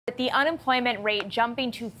the unemployment rate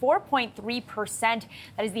jumping to 4.3%.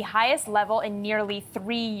 That is the highest level in nearly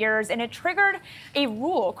 3 years. And it triggered a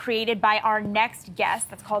rule created by our next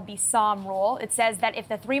guest that's called the Sahm rule. It says that if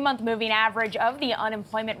the 3-month moving average of the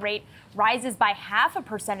unemployment rate rises by half a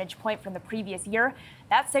percentage point from the previous year,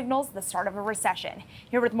 that signals the start of a recession.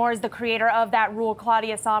 Here with more is the creator of that rule,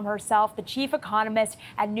 Claudia Sahm herself, the chief economist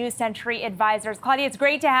at New Century Advisors. Claudia, it's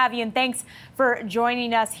great to have you, and thanks for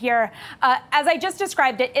joining us here. As I just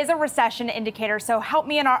described, it is a recession indicator, so help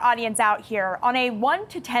me and our audience out here. On a 1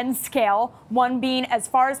 to 10 scale, 1 being as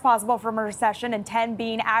far as possible from a recession and 10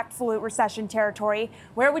 being absolute recession territory,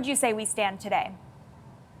 where would you say we stand today?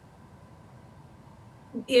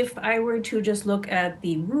 If I were to just look at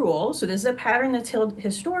the rule, so this is a pattern that's held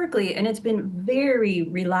historically, and it's been very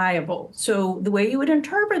reliable. So the way you would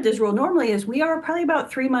interpret this rule normally is we are probably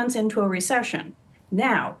about 3 months into a recession.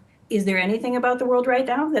 Now, is there anything about the world right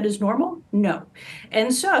now that is normal? No.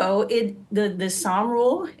 And so the Sahm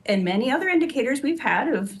rule and many other indicators we've had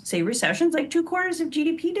of, say, recessions, like 2 quarters of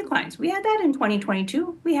GDP declines. We had that in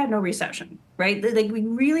 2022. We had no recession, right? Like, we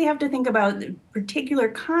really have to think about the particular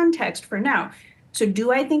context for now. So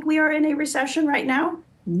do I think we are in a recession right now?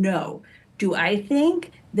 No. Do I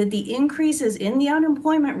think that the increases in the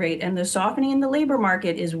unemployment rate and the softening in the labor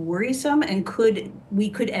market is worrisome and we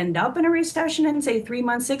could end up in a recession in, say, 3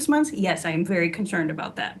 months, 6 months? Yes, I am very concerned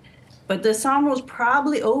about that. But the Sahm rule is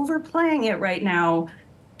probably overplaying it right now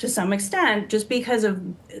to some extent, just because of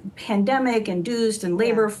pandemic induced and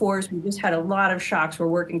labor force. We just had a lot of shocks we're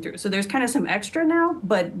working through. So there's kind of some extra now,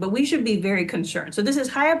 but we should be very concerned. So this is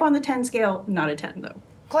high up on the 10 scale, not a 10 though.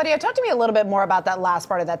 Claudia, talk to me a little bit more about that last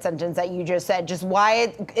part of that sentence that you just said, just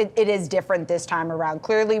why it is different this time around.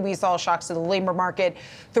 Clearly, we saw shocks to the labor market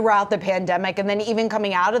throughout the pandemic, and then even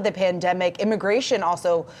coming out of the pandemic, immigration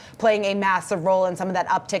also playing a massive role in some of that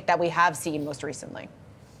uptick that we have seen most recently.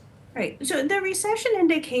 Right. So the recession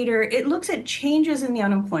indicator, it looks at changes in the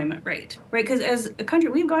unemployment rate, right? Because as a country,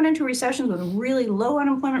 we've gone into recessions with really low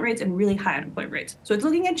unemployment rates and really high unemployment rates. So it's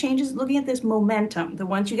looking at changes, looking at this momentum, that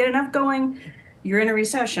once you get enough going, you're in a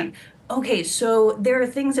recession. Okay, so there are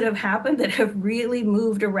things that have happened that have really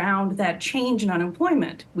moved around that change in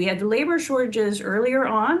unemployment. We had the labor shortages earlier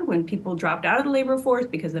on when people dropped out of the labor force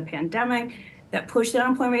because of the pandemic. That pushed the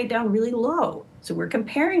unemployment rate down really low. So we're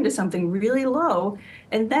comparing to something really low.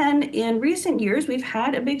 And then in recent years, we've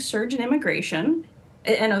had a big surge in immigration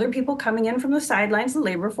and other people coming in from the sidelines, the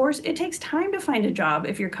labor force. It takes time to find a job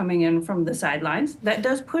if you're coming in from the sidelines. That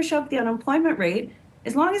does push up the unemployment rate.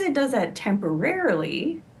 As long as it does that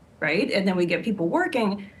temporarily, right? And then we get people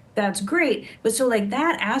working, that's great. But so like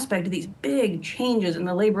that aspect of these big changes in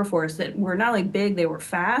the labor force that were not only big, they were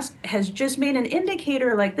fast, has just made an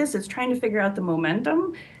indicator like this that's trying to figure out the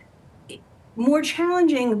momentum more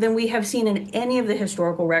challenging than we have seen in any of the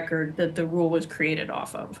historical record that the rule was created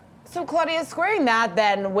off of. So Claudia, squaring that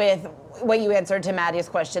then with what you answered to Maddie's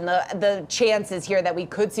question, the chances here that we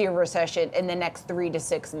could see a recession in the next 3 to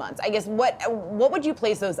 6 months. I guess what would you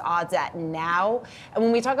place those odds at now? And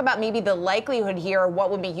when we talk about maybe the likelihood here,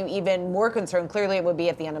 what would make you even more concerned? Clearly it would be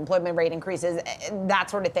if the unemployment rate increases, that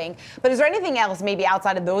sort of thing. But is there anything else maybe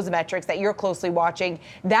outside of those metrics that you're closely watching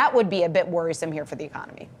that would be a bit worrisome here for the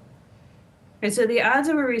economy? Okay, so the odds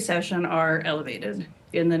of a recession are elevated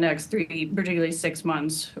in the next 3, particularly 6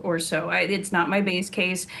 months or so. It's not my base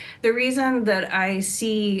case. The reason that I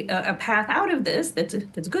see a path out of this, that's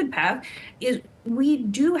a good path, is we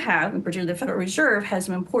do have, in particular the Federal Reserve, has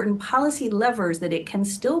some important policy levers that it can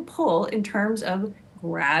still pull in terms of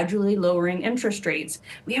gradually lowering interest rates.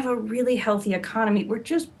 We have a really healthy economy. We're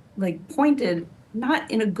just like pointed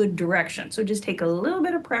not in a good direction. So just take a little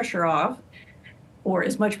bit of pressure off, or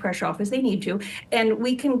as much pressure off as they need to, and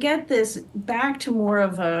we can get this back to more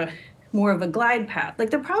of a glide path.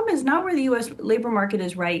 Like, the problem is not where the U.S. labor market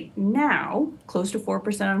is right now. Close to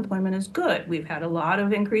 4% unemployment is good. We've had a lot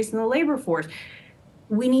of increase in the labor force.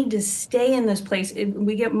 We need to stay in this place. If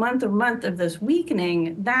we get month over month of this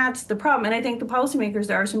weakening, that's the problem. And I think the policymakers,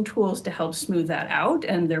 there are some tools to help smooth that out,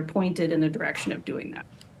 and they're pointed in the direction of doing that.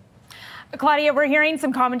 Claudia, we're hearing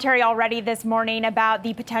some commentary already this morning about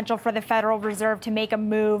the potential for the Federal Reserve to make a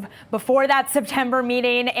move before that September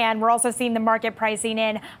meeting. And we're also seeing the market pricing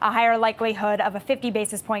in a higher likelihood of a 50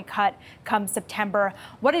 basis point cut come September.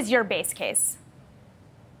 What is your base case?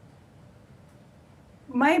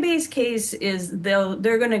 My base case is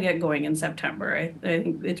they're going to get going in September. I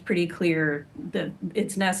think it's pretty clear that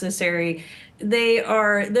it's necessary. The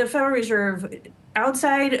Federal Reserve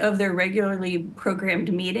outside of their regularly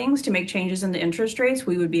programmed meetings to make changes in the interest rates,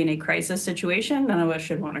 we would be in a crisis situation. None of us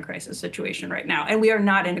should want a crisis situation right now. And we are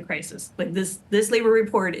not in a crisis. Like this labor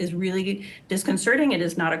report is really disconcerting. It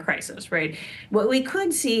is not a crisis, right? What we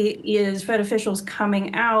could see is Fed officials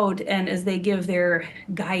coming out, and as they give their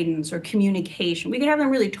guidance or communication, we could have them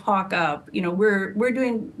really talk up, we're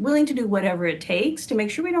willing to do whatever it takes to make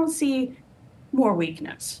sure we don't see more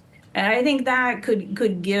weakness. And I think that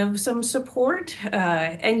could give some support,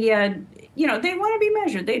 and yet, they want to be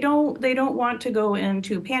measured. They don't want to go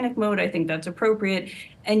into panic mode. I think that's appropriate.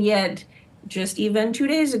 And yet, just even 2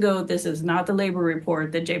 days ago, this is not the labor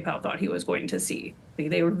report that Jay Powell thought he was going to see.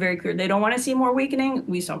 They were very clear. They don't want to see more weakening.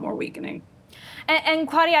 We saw more weakening. And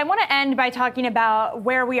Claudia, I want to end by talking about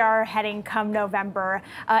where we are heading come November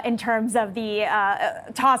in terms of the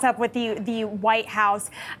toss-up with the White House.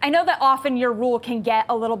 I know that often your rule can get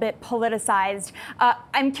a little bit politicized.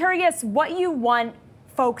 I'm curious what you want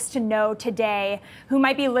folks to know today who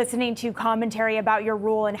might be listening to commentary about your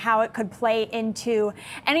rule and how it could play into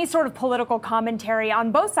any sort of political commentary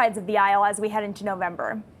on both sides of the aisle as we head into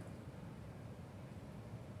November.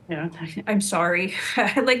 Yeah, I'm sorry.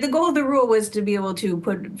 Like the goal of the rule was to be able to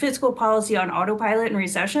put fiscal policy on autopilot in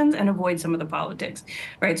recessions and avoid some of the politics,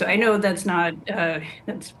 right? So I know that's not,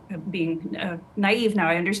 that's being naive now,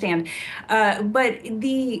 I understand. But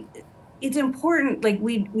it's important, like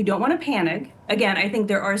we don't want to panic. Again, I think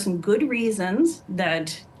there are some good reasons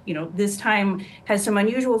that this time has some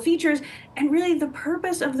unusual features. And really the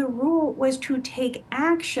purpose of the rule was to take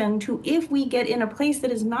action to, if we get in a place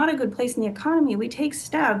that is not a good place in the economy, we take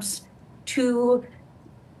steps to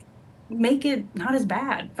make it not as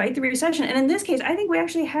bad, fight the recession. And in this case, I think we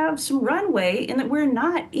actually have some runway in that we're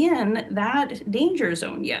not in that danger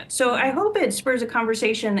zone yet. So I hope it spurs a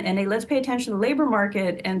conversation and a let's pay attention to the labor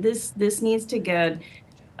market. And this needs to get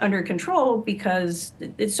under control because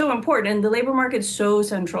it's so important. And the labor market's so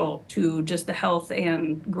central to just the health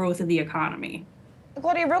and growth of the economy.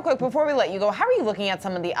 Claudia, real quick, before we let you go, how are you looking at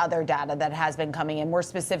some of the other data that has been coming in, more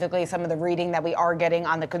specifically some of the reading that we are getting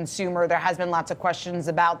on the consumer? There has been lots of questions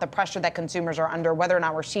about the pressure that consumers are under, whether or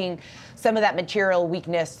not we're seeing some of that material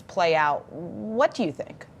weakness play out. What do you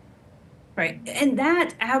think? Right. And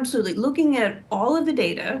that absolutely, looking at all of the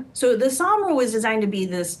data. So the Sahm rule was designed to be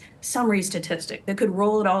this summary statistic that could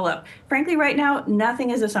roll it all up. Frankly, right now,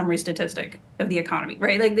 nothing is a summary statistic of the economy,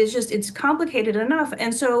 right? Like it's complicated enough.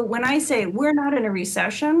 And so when I say we're not in a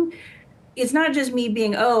recession, it's not just me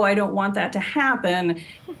being, oh, I don't want that to happen.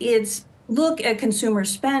 It's look at consumer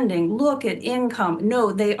spending, look at income.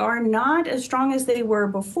 No, they are not as strong as they were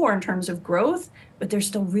before in terms of growth, but they're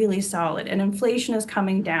still really solid. And inflation is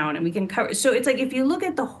coming down and we can cover. So it's like if you look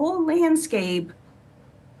at the whole landscape,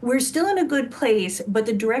 we're still in a good place, but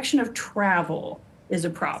the direction of travel is a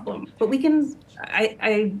problem. But we can,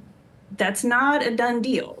 that's not a done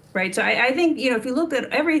deal, right? So I think, if you look at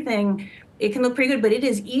everything, it can look pretty good, but it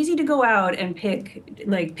is easy to go out and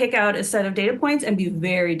pick out a set of data points and be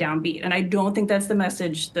very downbeat. And I don't think that's the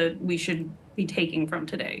message that we should be taking from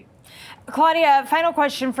today. Claudia, final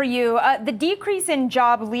question for you. The decrease in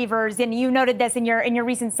job leavers, and you noted this in your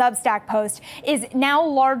recent Substack post, is now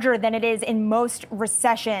larger than it is in most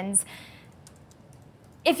recessions.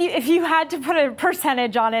 If you had to put a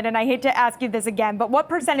percentage on it, and I hate to ask you this again, but what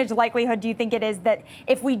percentage likelihood do you think it is that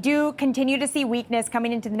if we do continue to see weakness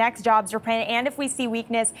coming into the next jobs report, and if we see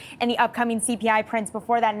weakness in the upcoming CPI prints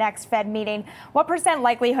before that next Fed meeting, what percent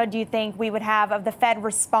likelihood do you think we would have of the Fed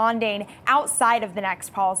responding outside of the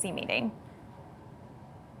next policy meeting?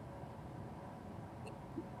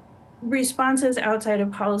 Responses outside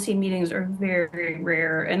of policy meetings are very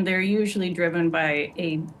rare, and they're usually driven by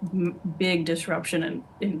a big disruption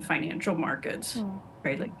in financial markets,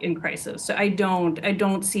 right? Like in crisis. So I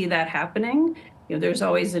don't see that happening. There's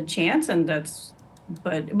always a chance, and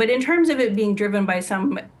but in terms of it being driven by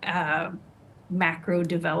some macro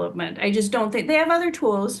development, I just don't think they have other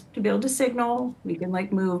tools to be able to signal. We can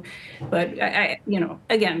move, but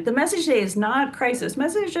again, the message today is not crisis.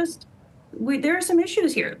 Message is just there are some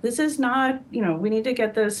issues here. This is not, we need to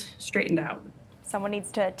get this straightened out. Someone needs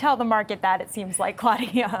to tell the market that, it seems like,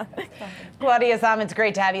 Claudia. Claudia Sahm, it's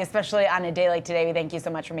great to have you, especially on a day like today. We thank you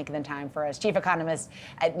so much for making the time for us. Chief Economist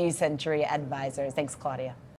at New Century Advisors. Thanks, Claudia.